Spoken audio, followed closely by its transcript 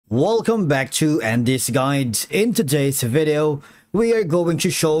Welcome back to Andy's Guides. In today's video, we are going to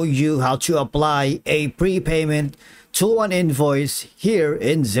show you how to apply a prepayment to an invoice here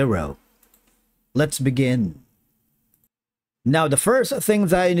in Xero. Let's begin. Now, the first thing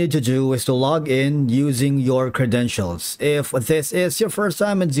that you need to do is to log in using your credentials. If this is your first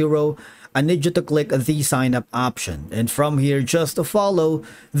time in Xero, I need you to click the sign up option. And from here, just to follow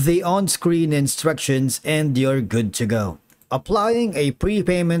the on-screen instructions and you're good to go. Applying a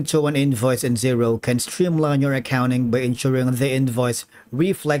prepayment to an invoice in Xero can streamline your accounting by ensuring the invoice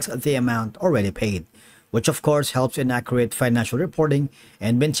reflects the amount already paid, which of course helps in accurate financial reporting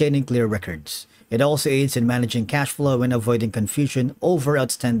and maintaining clear records. It also aids in managing cash flow and avoiding confusion over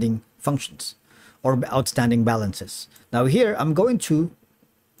outstanding functions or outstanding balances. Now here, I'm going to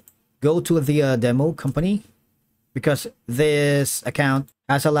go to the demo company because this account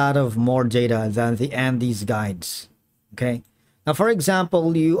has a lot of more data than the Andy's Guides. Okay, now for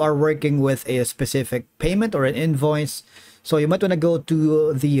example, you are working with a specific payment or an invoice, so you might want to go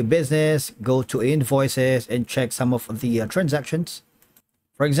to the business, go to invoices and check some of the transactions.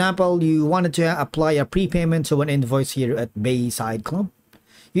 For example, you wanted to apply a prepayment to an invoice here at Bayside Club.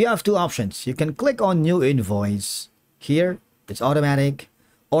 You have two options. You can click on new invoice here, it's automatic,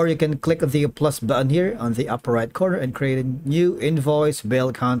 or you can click the plus button here on the upper right corner and create a new invoice,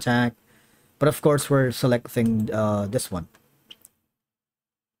 bill, contact. But of course, we're selecting this one.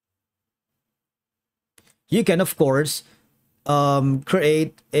 You can, of course,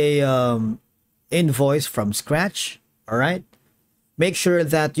 create a invoice from scratch. All right. Make sure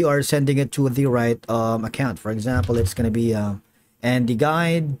that you are sending it to the right account. For example, it's going to be Andy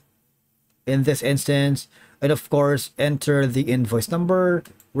Guide in this instance. And of course, enter the invoice number,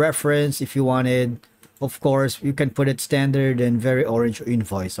 reference if you wanted. Of course, you can put it standard and very orange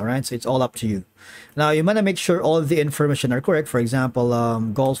invoice. All right, so it's all up to you. Now, you want to make sure all the information are correct. For example,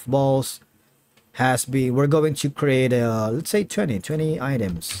 golf balls we're going to create let's say 20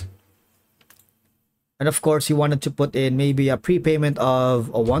 items. And of course, you wanted to put in maybe a prepayment of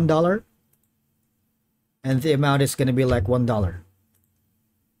 $1. And the amount is going to be like $1.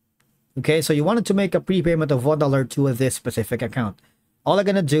 Okay, so you wanted to make a prepayment of $1 to this specific account. All I'm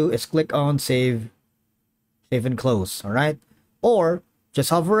going to do is click on save and close. All right, or just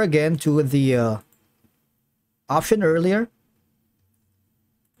hover again to the option earlier.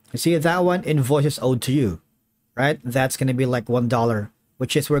 You see that one, invoices owed to you, right? That's going to be like $1,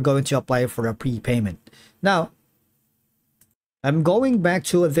 which is we're going to apply for a prepayment. Now, I'm going back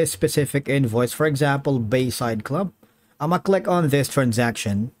to this specific invoice. For example, Bayside Club. I'm gonna click on this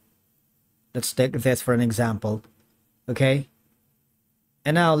transaction. Let's take this for an example. Okay,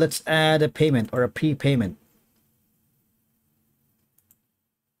 and now let's add a payment or a prepayment.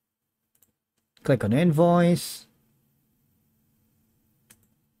 Click on invoice.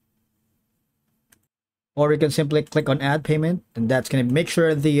 Or you can simply click on add payment, and that's going to make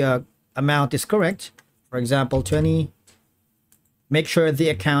sure the amount is correct. For example, 20. Make sure the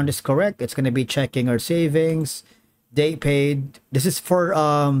account is correct. It's going to be checking our savings, date paid. This is for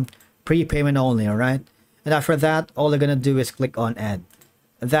prepayment only, all right? And after that, all you're going to do is click on add.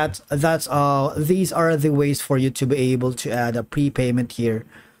 These are the ways for you to be able to add a prepayment here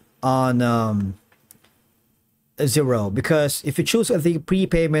on Xero, because if you choose the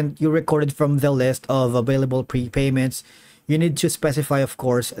prepayment you recorded from the list of available prepayments, you need to specify, of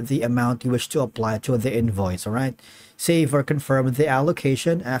course, the amount you wish to apply to the invoice. All right, save or confirm the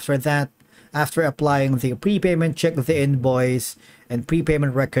allocation. After that, after applying the prepayment, check the invoice and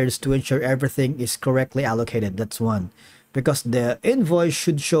prepayment records to ensure everything is correctly allocated. That's one, because the invoice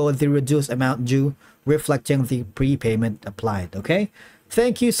should show the reduced amount due, reflecting the prepayment applied. Okay,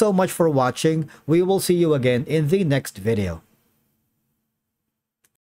 thank you so much for watching. We will see you again in the next video.